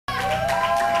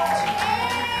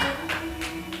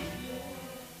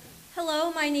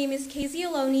my name is Casey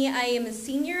Aloni. I am a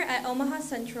senior at Omaha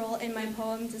Central, and my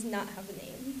poem does not have a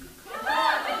name.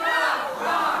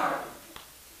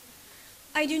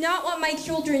 I do not want my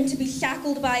children to be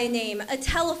shackled by a name, a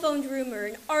telephoned rumor,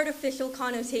 an artificial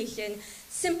connotation.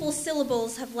 Simple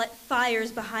syllables have lit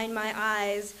fires behind my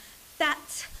eyes.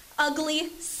 Fat, ugly,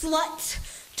 slut.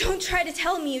 Don't try to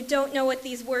tell me you don't know what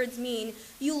these words mean.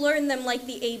 You learn them like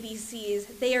the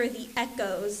ABCs. They are the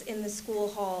echoes in the school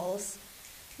halls.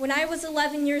 When I was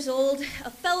 11 years old, a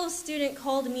fellow student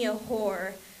called me a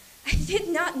whore. I did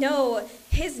not know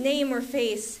his name or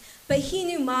face, but he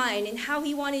knew mine and how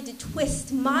he wanted to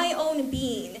twist my own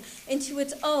being into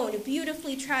its own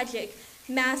beautifully tragic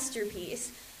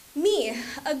masterpiece. Me,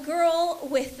 a girl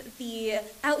with the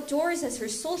outdoors as her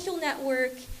social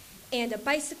network and a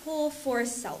bicycle for a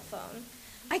cell phone.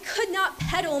 I could not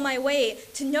pedal my way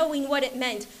to knowing what it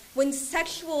meant when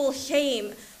sexual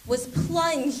shame was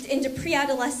plunged into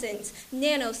pre-adolescence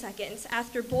nanoseconds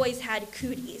after boys had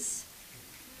cooties.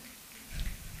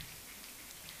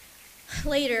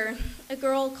 Later, a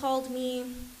girl called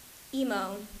me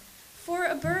emo for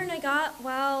a burn I got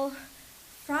while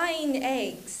frying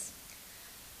eggs.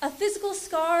 A physical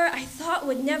scar I thought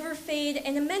would never fade,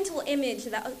 and a mental image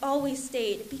that always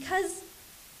stayed, because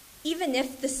even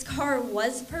if the scar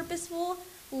was purposeful,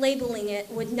 labeling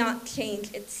it would not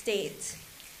change its state.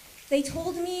 They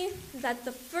told me that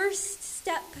the first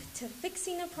step to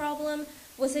fixing a problem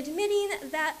was admitting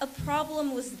that a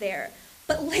problem was there,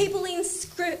 but labeling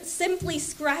simply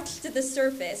scratched the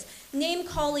surface.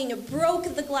 Name-calling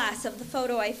broke the glass of the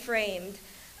photo I framed.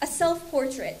 A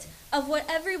self-portrait of what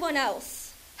everyone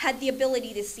else had the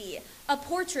ability to see. A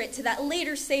portrait that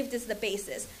later served as the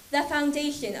basis, the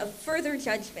foundation of further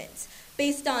judgments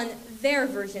based on their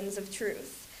versions of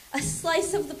truth. A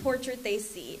slice of the portrait they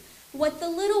see. What the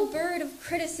little bird of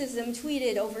criticism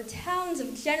tweeted over towns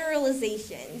of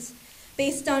generalizations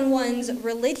based on one's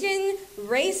religion,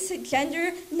 race,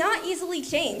 gender, not easily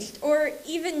changed or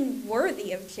even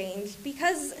worthy of change,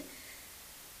 because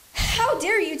how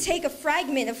dare you take a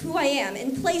fragment of who I am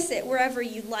and place it wherever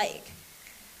you like?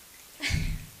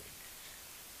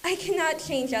 I cannot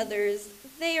change others.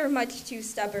 They are much too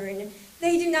stubborn.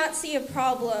 They do not see a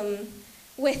problem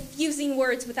with using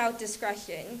words without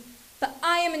discretion. But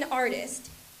I am an artist,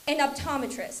 an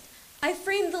optometrist. I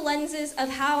frame the lenses of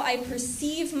how I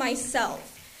perceive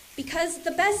myself, because the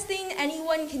best thing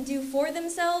anyone can do for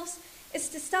themselves is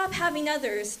to stop having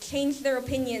others change their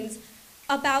opinions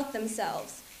about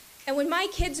themselves. And when my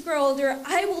kids grow older,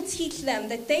 I will teach them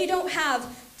that they don't have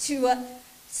to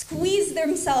squeeze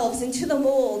themselves into the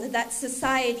mold that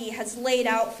society has laid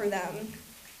out for them.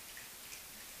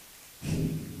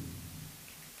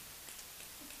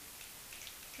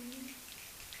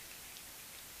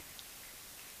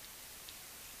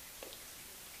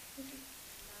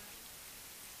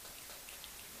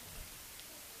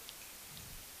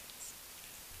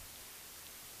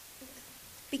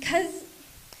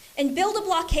 And build a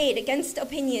blockade against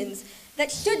opinions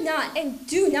that should not and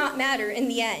do not matter in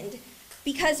the end,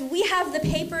 because we have the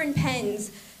paper and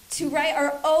pens to write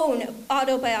our own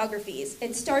autobiographies.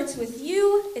 It starts with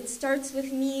you, it starts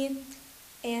with me,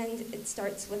 and it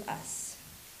starts with us.